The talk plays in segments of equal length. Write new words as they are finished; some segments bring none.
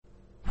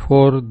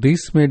For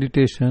this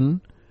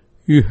meditation,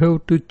 you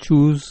have to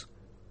choose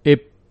a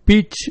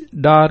pitch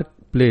dark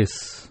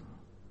place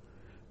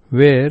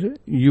where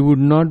you would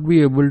not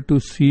be able to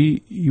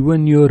see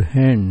even your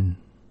hand.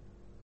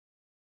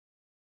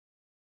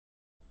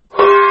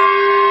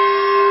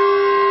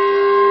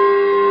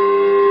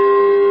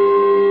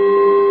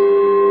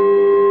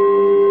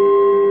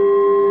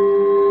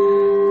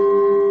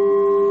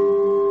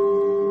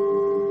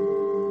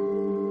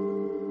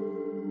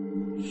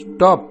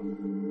 Stop.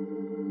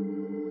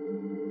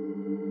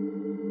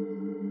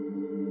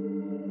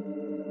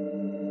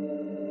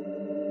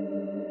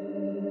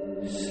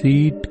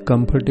 Sit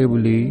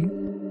comfortably.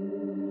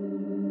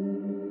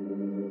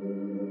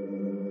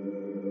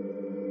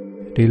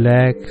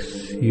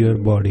 Relax your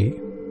body.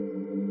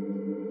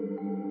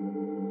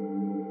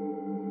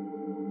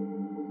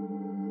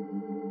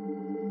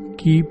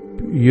 Keep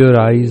your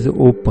eyes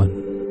open.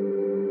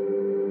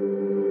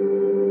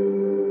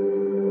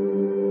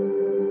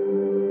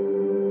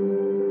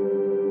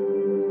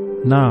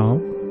 Now,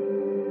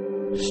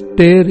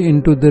 stare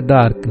into the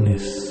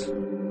darkness.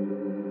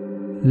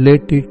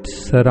 Let it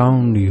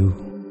surround you.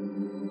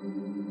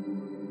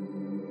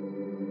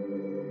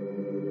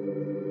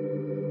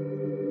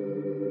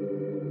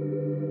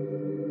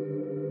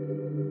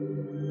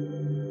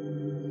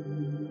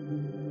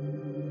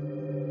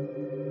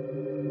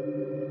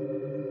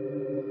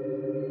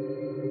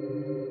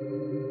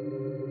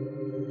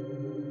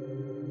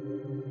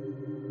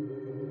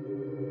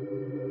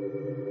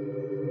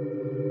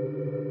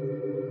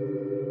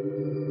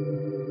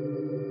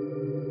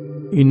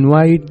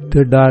 Invite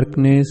the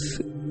darkness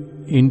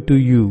into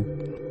you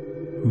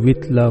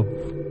with love.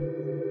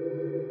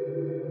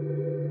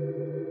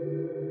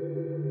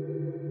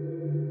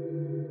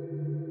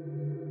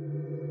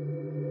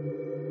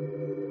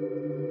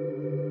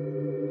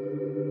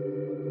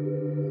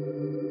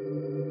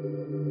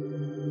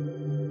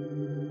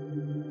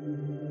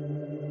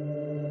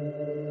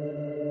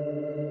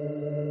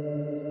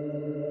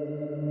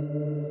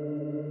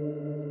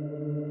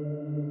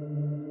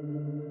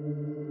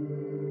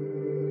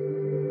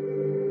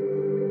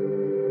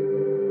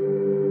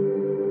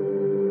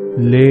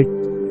 Let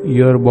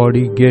your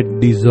body get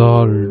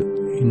dissolved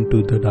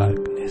into the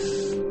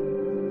darkness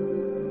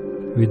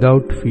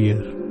without fear.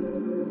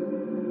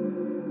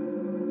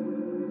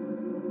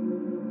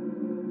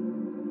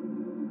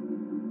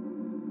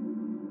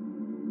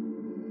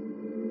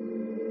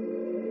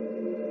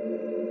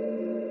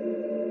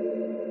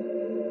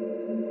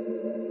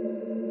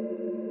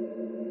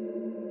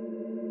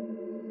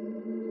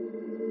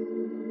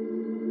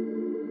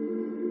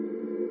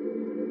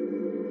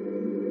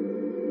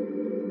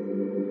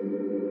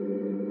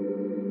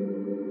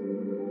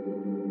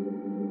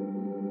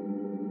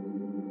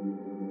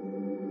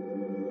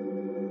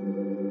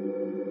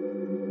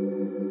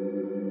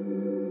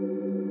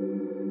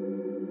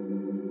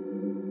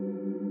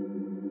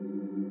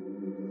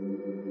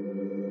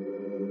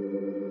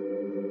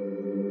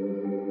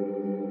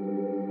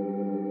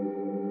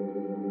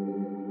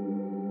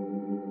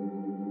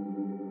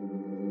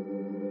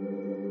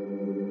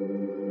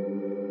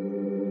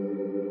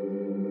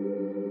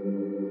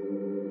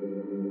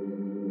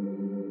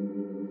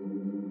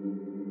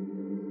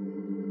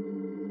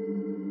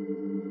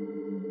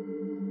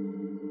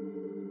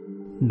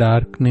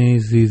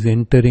 Darkness is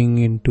entering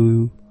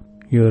into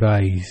your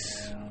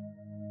eyes.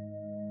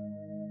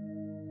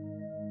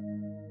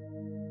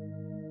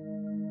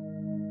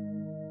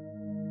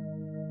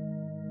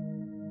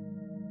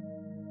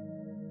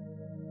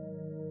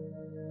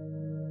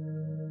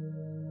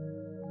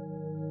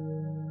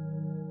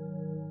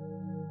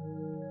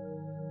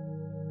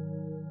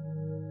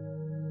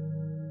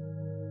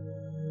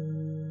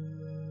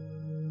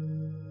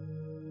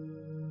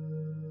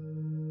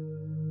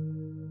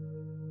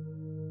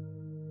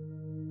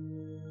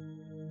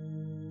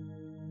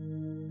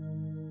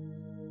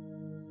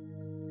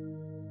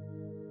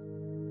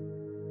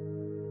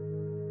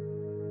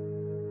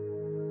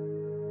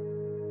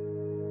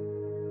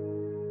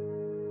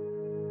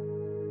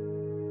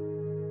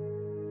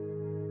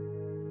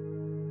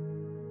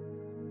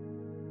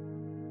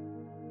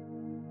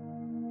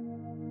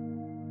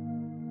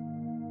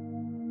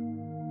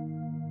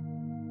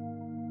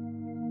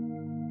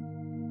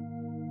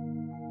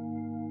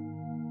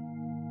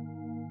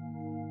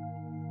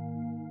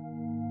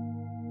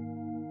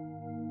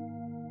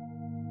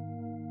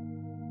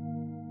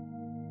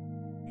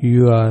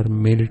 You are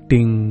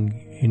melting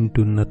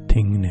into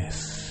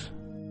nothingness.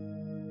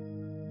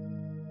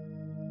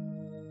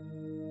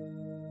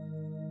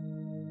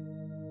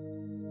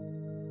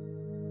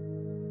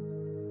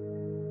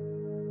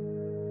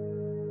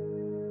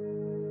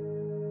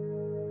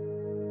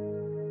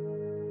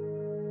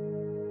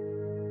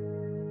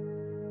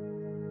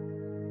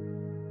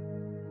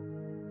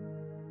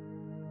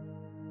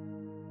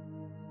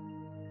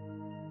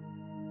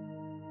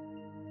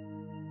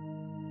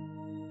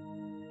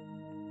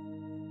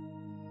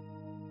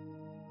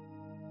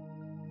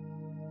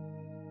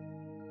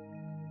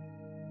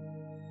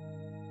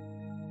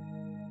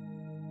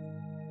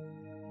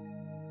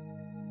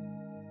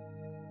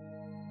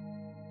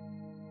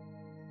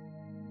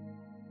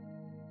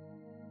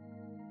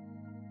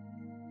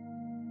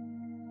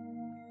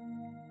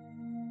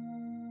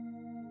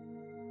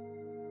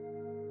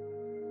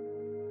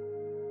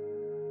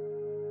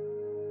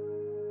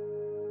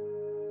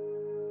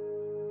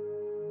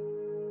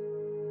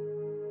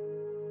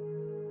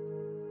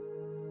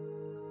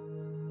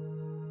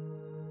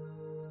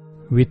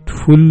 with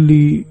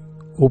fully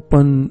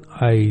open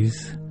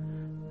eyes.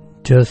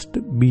 Just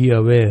be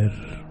aware.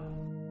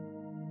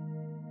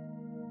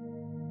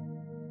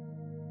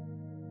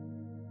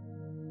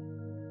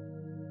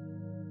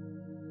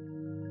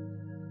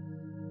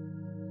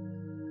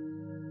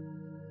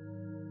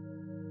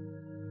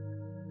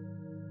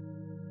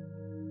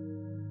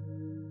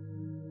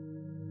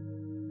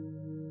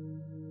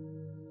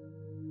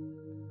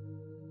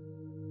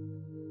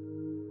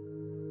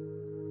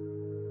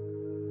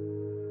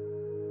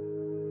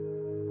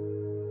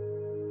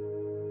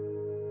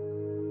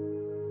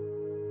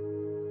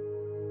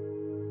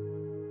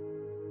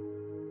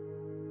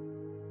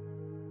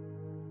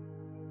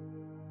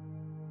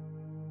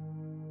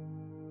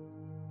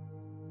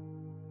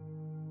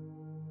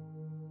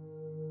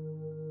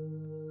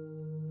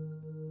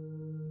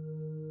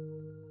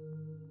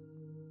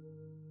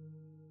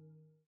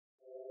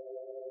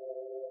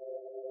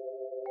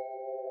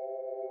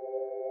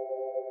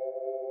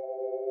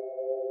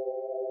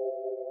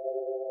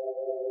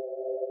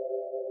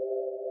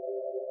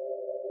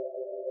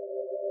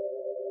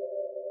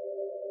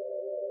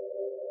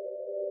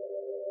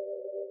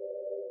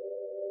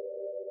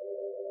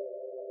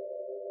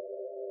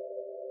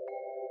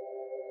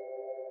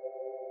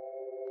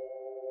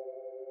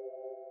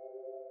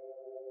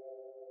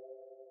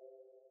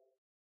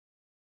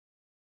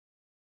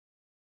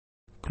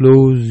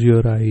 Close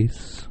your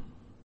eyes.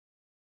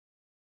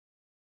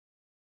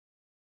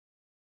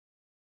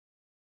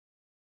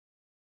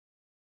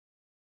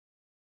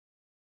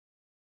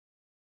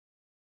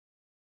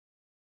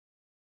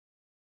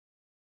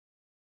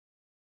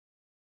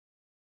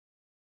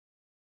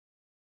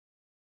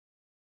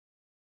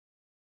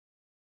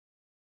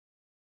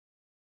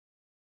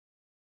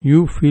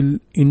 You feel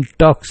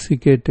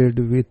intoxicated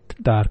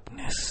with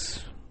darkness.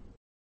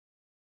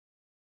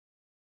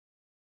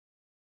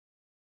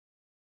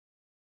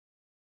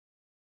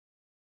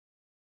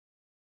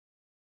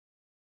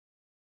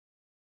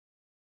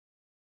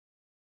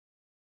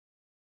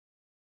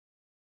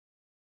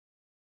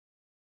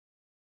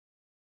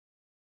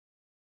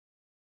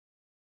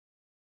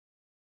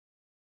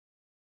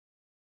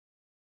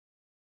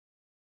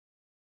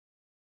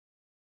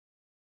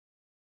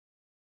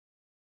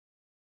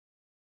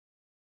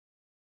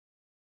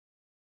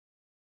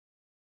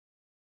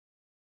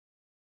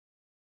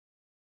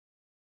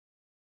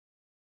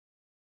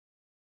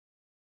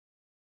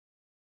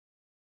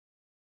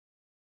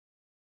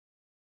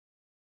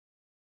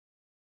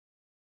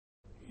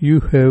 You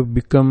have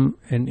become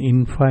an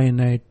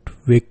infinite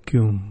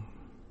vacuum.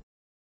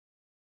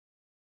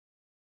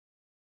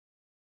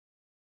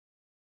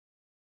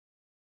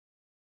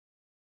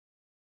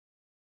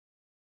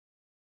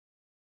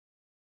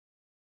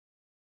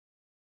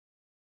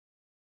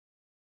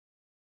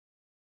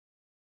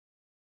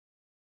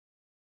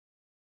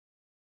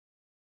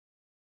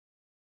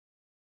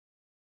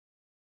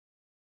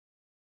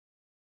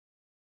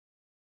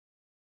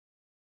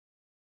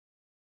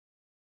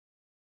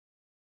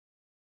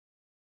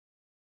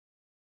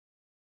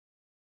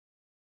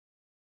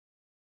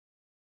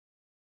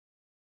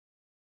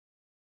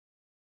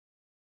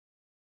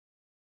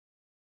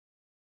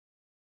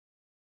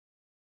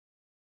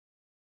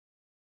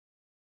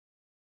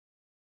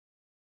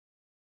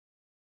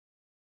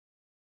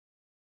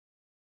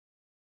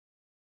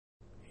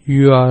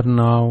 You are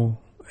now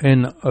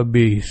an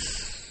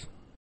abyss.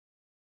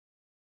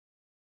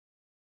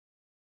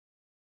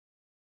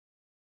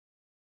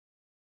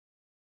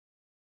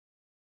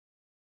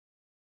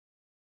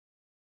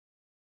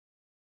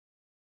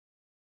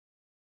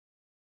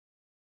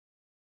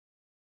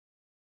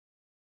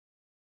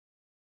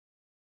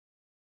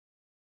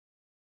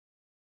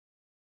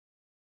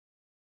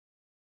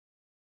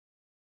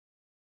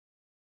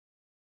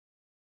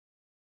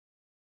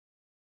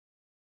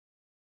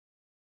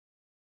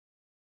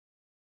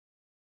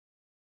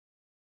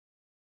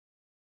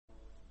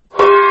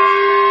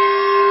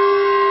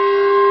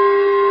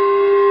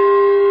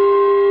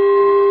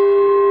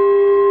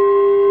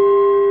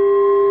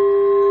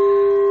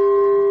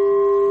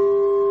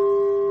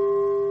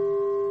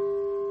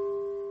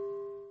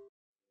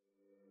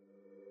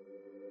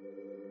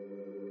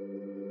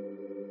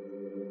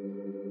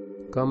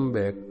 Come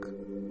back.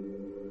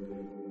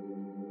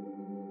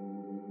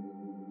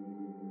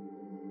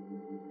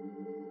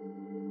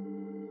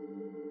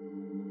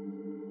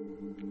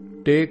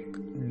 Take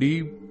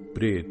deep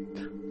breath.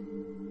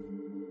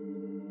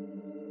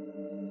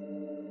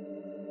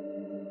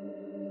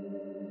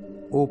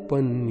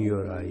 Open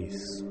your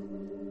eyes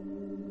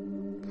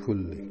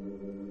fully.